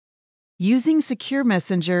Using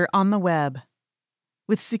SekurMessenger on the web.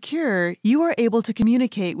 With Sekur, you are able to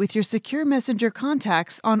communicate with your SekurMessenger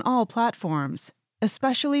contacts on all platforms,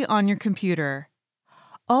 especially on your computer.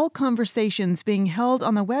 All conversations being held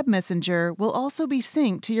on the web messenger will also be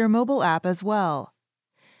synced to your mobile app as well.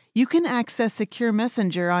 You can access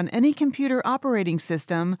SekurMessenger on any computer operating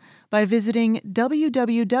system by visiting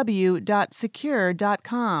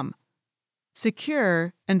www.sekur.com.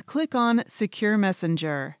 Sekur and click on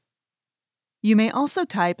SekurMessenger. You may also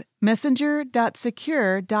type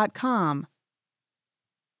messenger.sekur.com.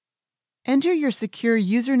 Enter your Sekur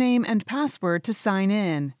username and password to sign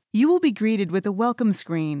in. You will be greeted with a welcome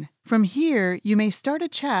screen. From here, you may start a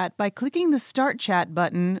chat by clicking the Start Chat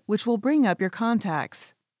button, which will bring up your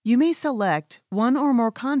contacts. You may select one or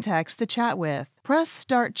more contacts to chat with. Press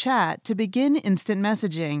Start Chat to begin instant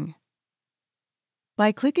messaging.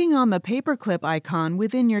 By clicking on the paperclip icon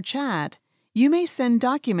within your chat, you may send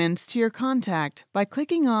documents to your contact by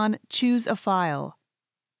clicking on Choose a File.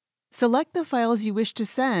 Select the files you wish to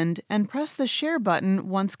send and press the Share button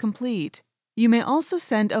once complete. You may also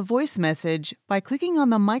send a voice message by clicking on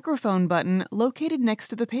the microphone button located next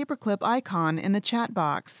to the paperclip icon in the chat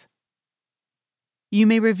box. You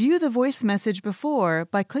may review the voice message before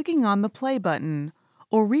by clicking on the Play button,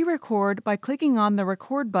 or re-record by clicking on the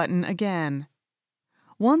Record button again.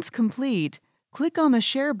 Once complete, click on the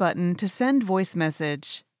Share button to send voice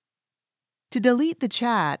message. To delete the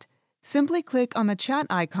chat, simply click on the chat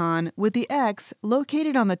icon with the X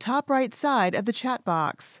located on the top right side of the chat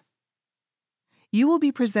box. You will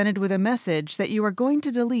be presented with a message that you are going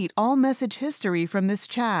to delete all message history from this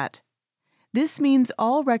chat. This means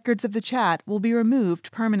all records of the chat will be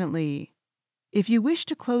removed permanently. If you wish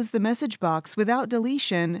to close the message box without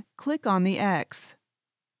deletion, click on the X.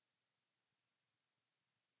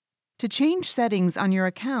 To change settings on your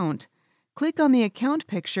account, click on the account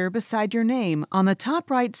picture beside your name on the top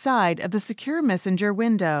right side of the SekurMessenger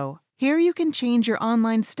window. Here you can change your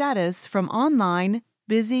online status from online,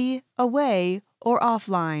 busy, away, or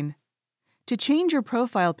offline. To change your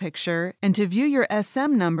profile picture and to view your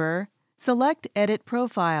SM number, select Edit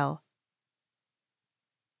Profile.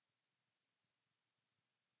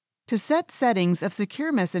 To set settings of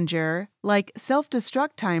SekurMessenger, like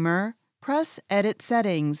self-destruct timer, press Edit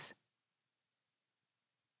Settings.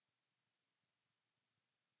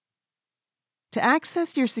 To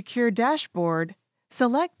access your Sekur dashboard,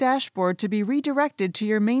 select Dashboard to be redirected to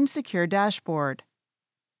your main Sekur dashboard.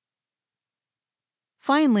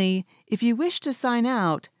 Finally, if you wish to sign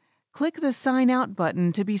out, click the Sign Out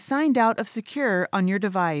button to be signed out of Sekur on your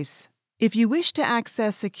device. If you wish to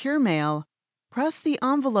access Secure Mail, press the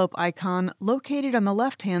envelope icon located on the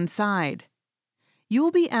left-hand side. You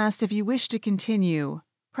will be asked if you wish to continue.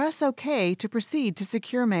 Press OK to proceed to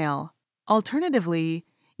Secure Mail. Alternatively,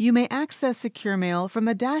 you may access Secure Mail from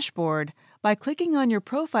the dashboard by clicking on your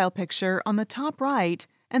profile picture on the top right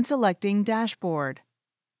and selecting Dashboard.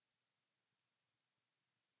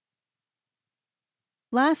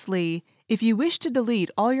 Lastly, if you wish to delete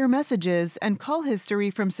all your messages and call history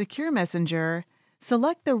from SekurMessenger,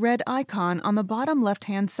 select the red icon on the bottom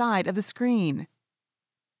left-hand side of the screen.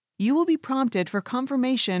 You will be prompted for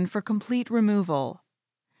confirmation for complete removal.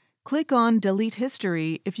 Click on Delete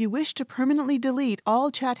History if you wish to permanently delete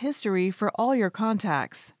all chat history for all your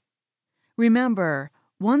contacts. Remember,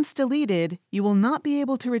 once deleted, you will not be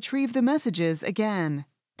able to retrieve the messages again.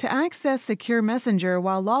 To access SekurMessenger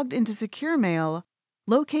while logged into Secure Mail,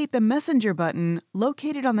 locate the Messenger button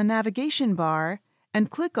located on the navigation bar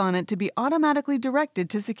and click on it to be automatically directed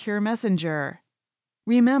to SekurMessenger.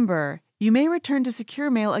 Remember, you may return to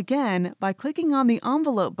Secure Mail again by clicking on the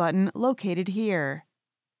Envelope button located here.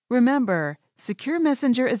 Remember,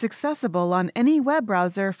 SekurMessenger is accessible on any web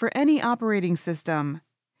browser for any operating system.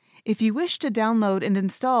 If you wish to download and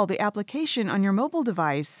install the application on your mobile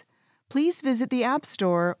device, please visit the App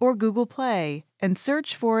Store or Google Play and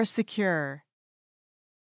search for Sekur.